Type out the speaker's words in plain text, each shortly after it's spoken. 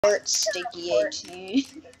Sticky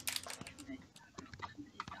 18.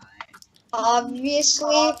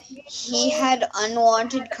 Obviously, he had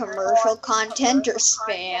unwanted commercial content or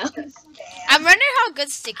spam. I'm wondering how good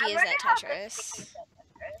Sticky is at Tetris.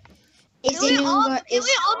 Can we all make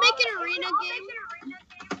an arena game?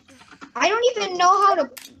 I don't even know how to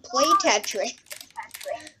play Tetris.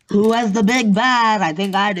 Who has the big bad? I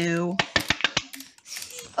think I do.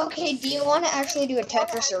 Okay, do you want to actually do a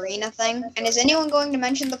Tetris arena thing? And is anyone going to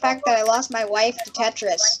mention the fact that I lost my wife to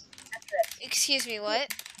Tetris? Excuse me,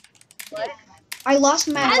 what? I lost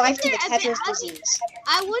my wife to the Tetris disease.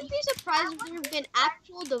 I wouldn't be surprised if there have been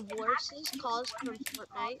actual divorces caused from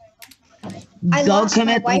Fortnite. Go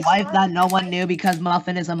commit the wife that no one knew because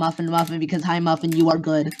Muffin is a muffin because hi Muffin, you are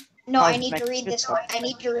good. No, I need to read this. I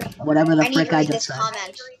need to read this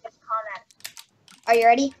comment. Are you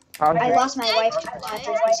ready? I lost my wife to the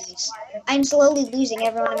Tetris disease. I'm slowly losing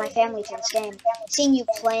everyone in my family to this game. Seeing you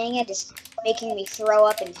playing it is making me throw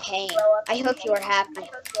up in pain. I hope you are happy.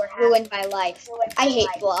 Ruined my life. I hate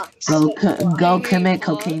blocks. Go commit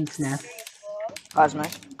cocaine sniff.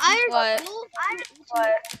 Cosmic. What?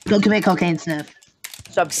 Go commit cocaine sniff.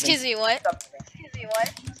 Excuse me, what?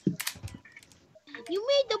 You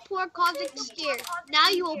made the poor Cosmic scared. Now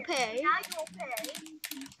you will pay.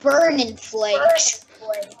 Burning flakes.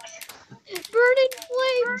 Burning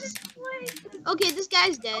flames. Okay, this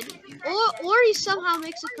guy's dead. Or he somehow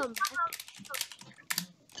makes a comeback.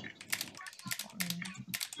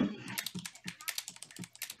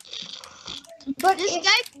 But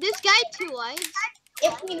this guy 2 lives.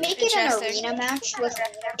 If we make it an arena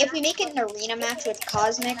match with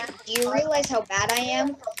Cosmic, do you realize how bad I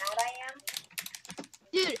am?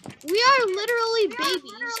 Dude, we are literally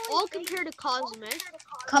babies, all compared to Cosmic.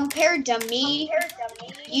 Compared to me,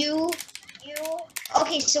 you.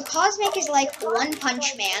 Okay, so Cosmic is like One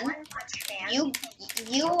Punch Man. You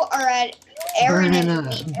are at Aaron and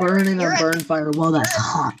me. Burn in a burn fire. Well, that's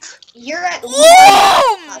hot. You're at.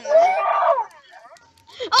 Oh my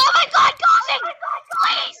god!